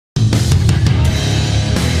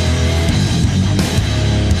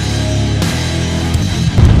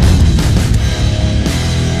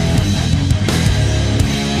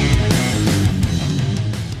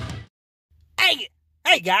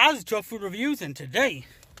Hey guys, it's Joe Food Reviews, and today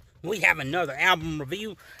we have another album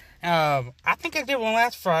review. I think I did one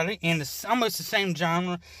last Friday, and it's almost the same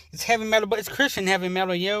genre. It's heavy metal, but it's Christian heavy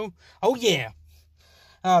metal, yo. Oh yeah.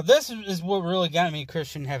 This is what really got me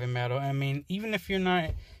Christian heavy metal. I mean, even if you're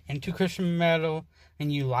not into Christian metal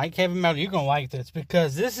and you like heavy metal, you're gonna like this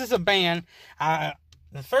because this is a band.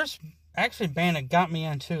 The first band that got me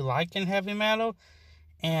into liking heavy metal,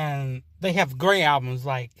 and they have great albums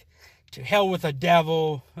like To Hell with the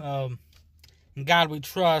Devil, and God We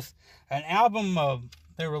Trust. An album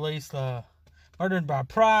they released, Murdered by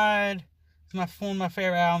Pride. It's one of my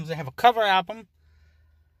favorite albums. They have a cover album,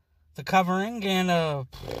 The Covering, and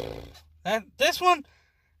this one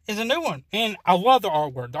is a new one. And I love the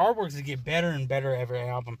artwork. The artworks get better and better every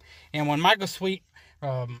album. And when Michael Sweet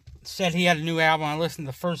said he had a new album, I listened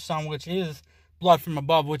to the first song, which is Blood From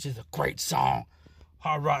Above, which is a great song,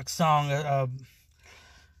 hard rock song.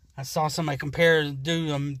 I saw somebody do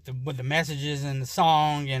them with the messages in the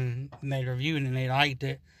song, and they reviewed it and they liked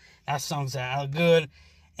it. That song's good.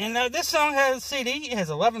 And this song has a CD. It has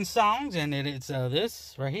 11 songs, and it's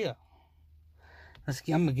this right here. I'm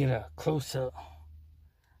going to get a close-up.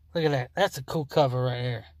 Look at that. That's a cool cover right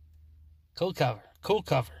there. Cool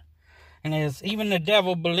cover. And there's Even the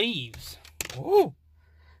Devil Believes. Woo!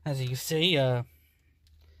 As you can see,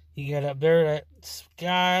 you got up there that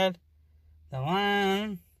sky, the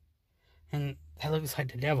line, and that looks like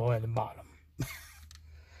the devil at the bottom.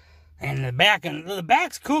 And the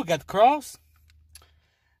back's cool. Got the cross.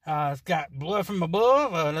 It's got Blood From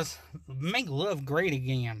Above. Let's make love great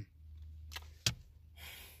again.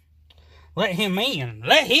 Let him in.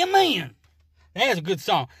 That is a good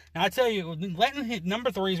song. Now I tell you, Letting Hit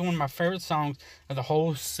number 3 is one of my favorite songs of the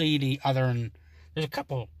whole CD. Other than there's a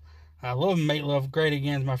couple. I love Make Love Great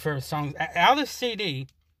Again is my favorite songs. Out of the CD,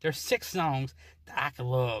 there's 6 songs that I can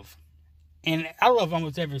love. And I love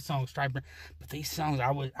almost every song, Stryper. But these songs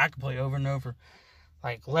I could play over and over.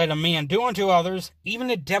 Like Let 'Em In, Do Unto Others, Even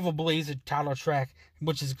the Devil Believes, the title track,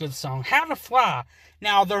 which is a good song. How to Fly.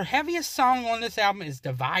 Now, their heaviest song on this album is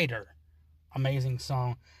Divider. Amazing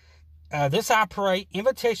song. This I Pray,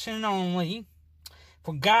 Invitation Only,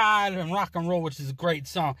 For God, and Rock and Roll, which is a great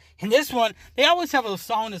song. And this one, they always have a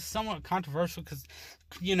song that's somewhat controversial because,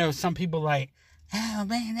 some people like, oh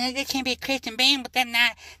man, they can't be a Christian band with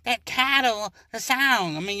that title, the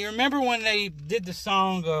song. I mean, you remember when they did the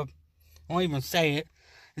song, I won't even say it,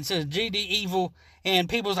 it says GD Evil, and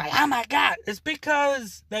people's like, oh my God, it's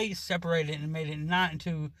because they separated and made it not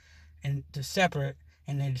into separate,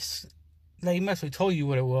 and they must have told you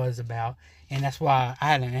what it was about, and that's why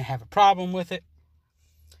I didn't have a problem with it.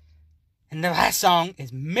 And the last song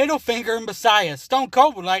is Middle Finger and Messiah. Stone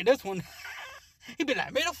Cold would like this one. He'd be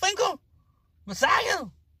like, Middle Finger? Messiah?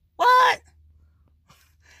 What?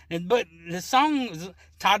 But the song's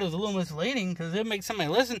title is a little misleading because it makes somebody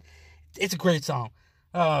listen. It's a great song.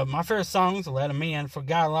 My favorite songs, Let 'Em In, For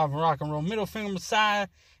God, Love, and Rock and Roll, Middle Finger, Messiah,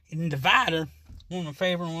 and Divider, one of my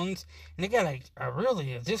favorite ones. And they got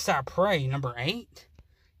This I Pray, number 8.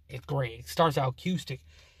 It's great. It starts out acoustic.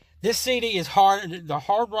 This CD is the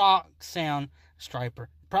hard rock sound, Stryper.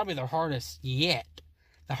 Probably the hardest yet.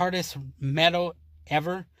 The hardest metal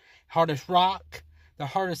ever. Hardest rock. The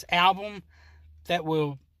hardest album that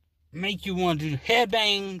will make you want to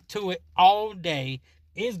headbang to it all day.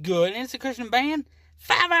 It's good. And it's a Christian band.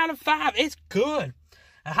 5 out of 5. It's good.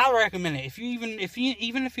 I highly recommend it. Even if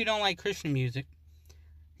you don't like Christian music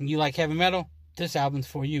and you like heavy metal, this album's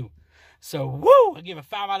for you. So, woo! I give it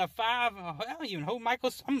 5 out of 5. I even hope I'm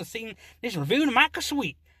going to sing this review to Michael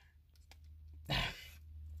Sweet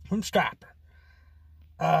from Stryper.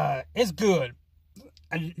 It's good.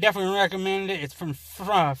 I definitely recommend it. It's from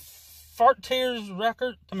Frontier's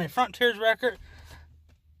record.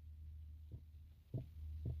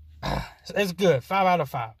 It's good. 5 out of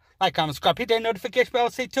 5. Like, comment, subscribe, hit that notification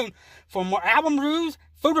bell, stay tuned for more album reviews,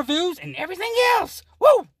 food reviews, and everything else.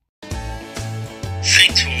 Woo!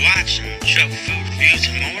 Thanks for watching Joe Food Reviews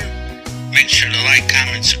and more. Make sure to like,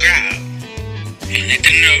 comment, subscribe, and hit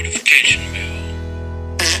the notification bell.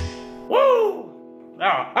 Woo!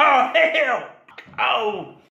 Oh, hell! Oh!